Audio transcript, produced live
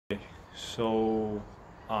So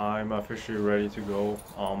I'm officially ready to go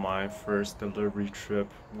on my first delivery trip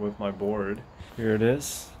with my board. Here it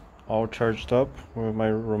is, all charged up with my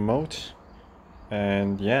remote,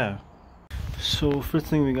 and yeah. So first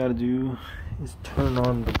thing we gotta do is turn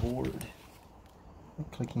on the board.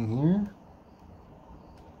 Clicking here,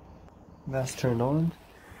 that's turned on.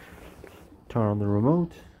 Turn on the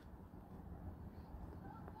remote,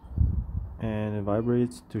 and it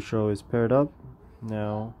vibrates to show it's paired up.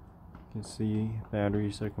 Now you can see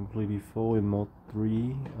batteries are completely full in mode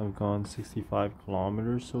 3. I've gone 65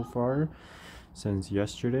 kilometers so far since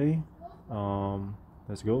yesterday.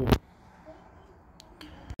 Let's go.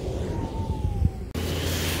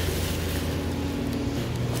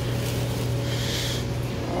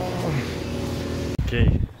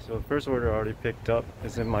 Okay, so the first order I already picked up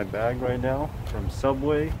is in my bag right now from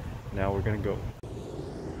Subway. Now we're gonna go.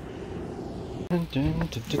 Okay.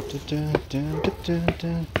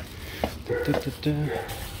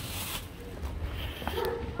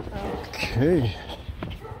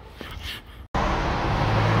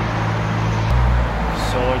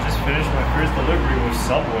 So I just finished my first delivery with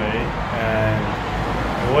Subway, and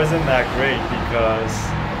it wasn't that great because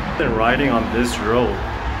I've been riding on this road.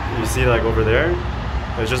 You see, like over there,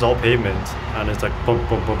 it's just all pavement, and it's like boom,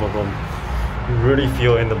 boom, boom, boom, boom. You really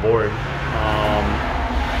feel in the board.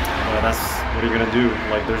 But that's what are you gonna do?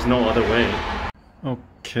 Like, there's no other way.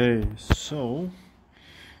 Okay, so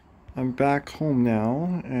I'm back home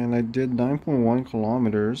now, and I did 9.1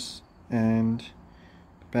 kilometers, and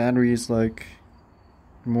the battery is like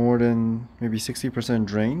more than maybe 60%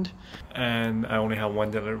 drained, and I only have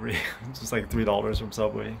one delivery. It's just like $3 from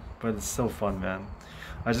Subway, but it's so fun, man.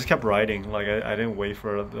 I just kept riding, like I didn't wait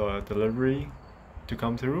for the delivery to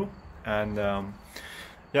come through, and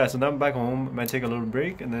yeah, so now I'm back home. I might take a little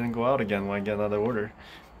break and then go out again when I get another order.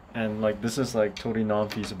 And like, this is like totally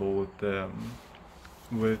non-feasible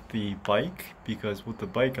with the bike, because with the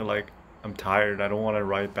bike I'm tired, I don't want to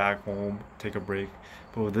ride back home, take a break,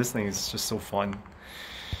 but with this thing it's just so fun.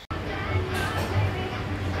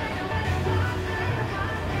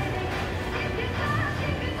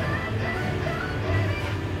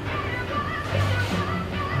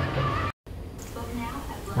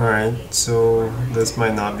 Alright, so this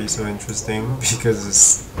might not be so interesting because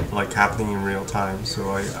it's like happening in real time, so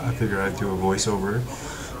I figured I'd do a voiceover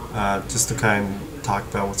just to kind of talk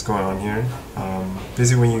about what's going on here.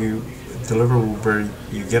 Basically, when you deliver Uber,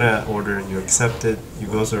 you get an order, you accept it, you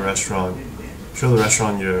go to the restaurant, show the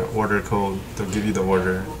restaurant your order code, they'll give you the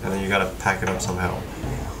order, and then you gotta pack it up somehow.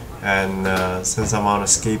 And since I'm on a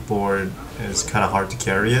skateboard, it's kind of hard to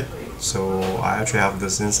carry it, so I actually have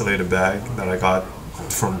this insulated bag that I got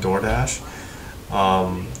from DoorDash,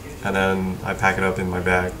 and then I pack it up in my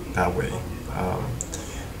bag that way,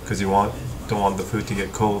 because you don't want the food to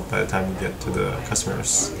get cold by the time you get to the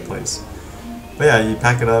customer's place. But yeah, you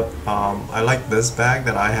pack it up. I like this bag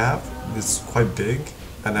that I have. It's quite big,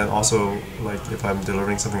 and then also, like, if I'm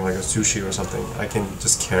delivering something like a sushi or something, I can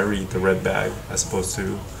just carry the red bag as opposed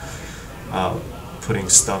to putting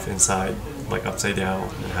stuff inside, like upside down,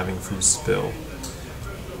 and having food spill.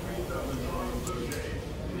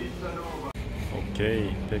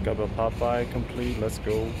 Okay, pick up a Popeye complete, let's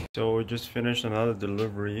go. So we just finished another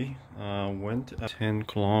delivery, went 10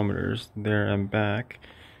 kilometers there and back,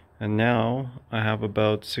 and now I have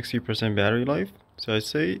about 60% battery life, so I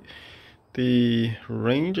say the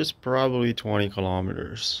range is probably 20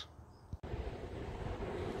 kilometers.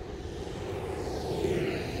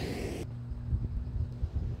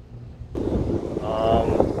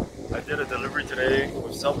 I did a delivery today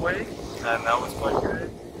with Subway, and that was quite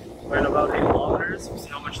good. Went about 8 kilometers, we'll see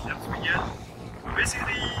how much tips we get. But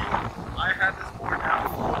basically, I had this board now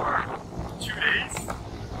for 2 days,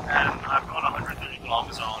 and I've gone 130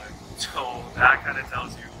 kilometers on it. So that kind of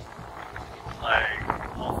tells you like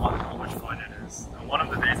how much fun it is. And one of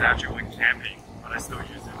the days I actually went camping, but I still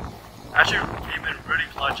use it. Actually came in really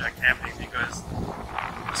clutch at camping because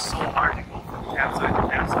it's so hard to go from campsite to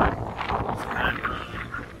campsite. And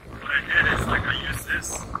what I did is, like, I used this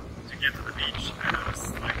to get to the beach, and it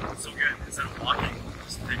was like so good. Instead of walking,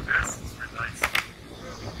 just take this. It's really nice.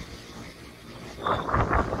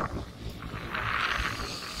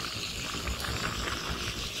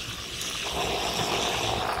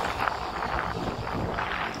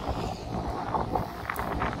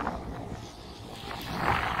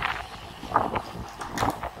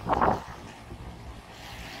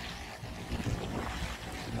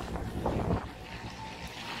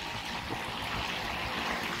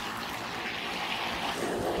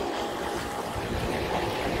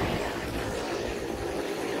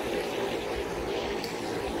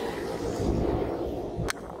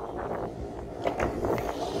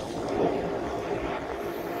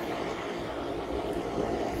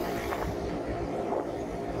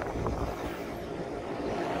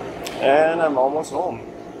 And I'm almost home.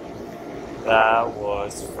 That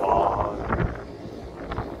was fun.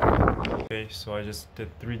 Okay, so I just did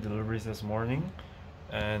 3 deliveries this morning,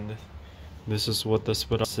 and this is what the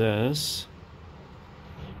speedometer says.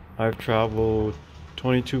 I've traveled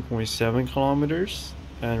 22.7 kilometers,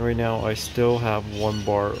 and right now I still have 1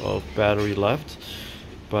 bar of battery left,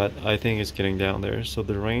 but I think it's getting down there. So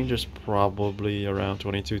the range is probably around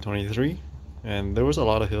 22, 23, and there was a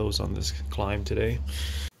lot of hills on this climb today.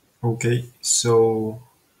 Okay, so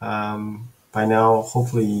by now,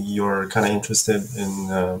 hopefully you're kind of interested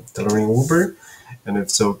in delivering Uber, and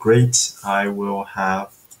if so, great. I will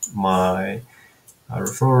have my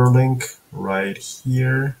referral link right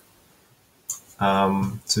here.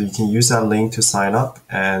 So you can use that link to sign up,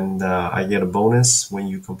 and I get a bonus when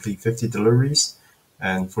you complete 50 deliveries.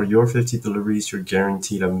 And for your 50 deliveries, you're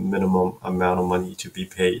guaranteed a minimum amount of money to be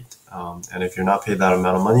paid. And if you're not paid that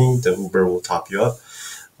amount of money, then Uber will top you up.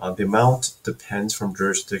 The amount depends from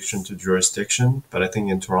jurisdiction to jurisdiction, but I think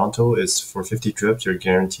in Toronto, it's for 50 trips, you're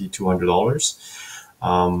guaranteed $200.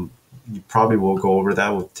 You probably will go over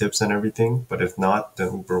that with tips and everything, but if not,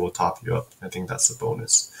 then Uber will top you up. I think that's the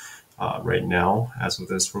bonus right now as of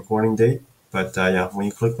this recording date. But yeah, when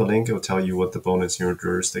you click the link, it will tell you what the bonus in your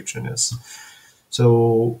jurisdiction is.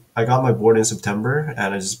 So I got my board in September,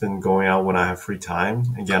 and I've just been going out when I have free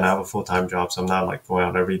time. Again, I have a full-time job, so I'm not like going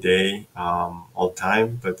out every day all the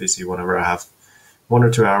time, but basically whenever I have 1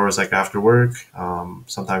 or 2 hours like after work,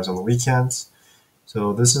 sometimes on the weekends.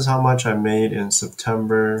 So this is how much I made in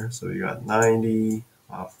September. So you got 90,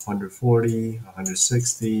 140,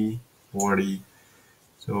 160, 40.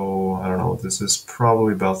 So I don't know, this is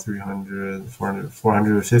probably about 300, 400,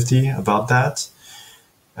 450, about that.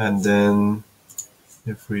 And then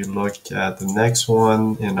if we look at the next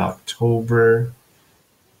one in October,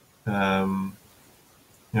 in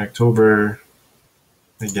October,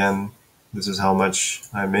 again, this is how much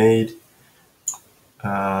I made.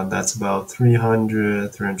 That's about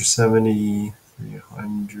 300, 370,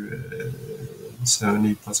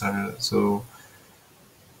 370 plus 100. So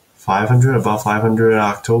 500, about 500 in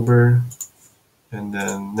October. And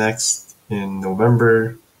then next in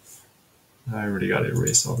November, I already got to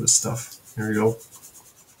erase all this stuff. Here we go.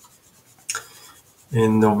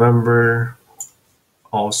 In November,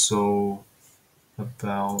 also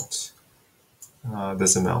about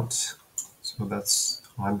this amount. So that's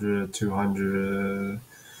 100, 200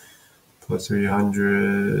 plus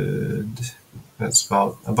 300. That's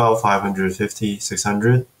about 550,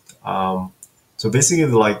 600. So basically,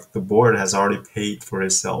 like the board has already paid for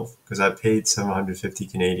itself because I paid 750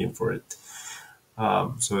 Canadian for it.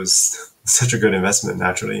 So it's such a good investment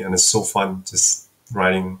naturally, and it's so fun just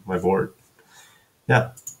riding my board.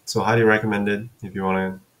 Yeah, so highly recommended if you want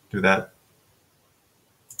to do that.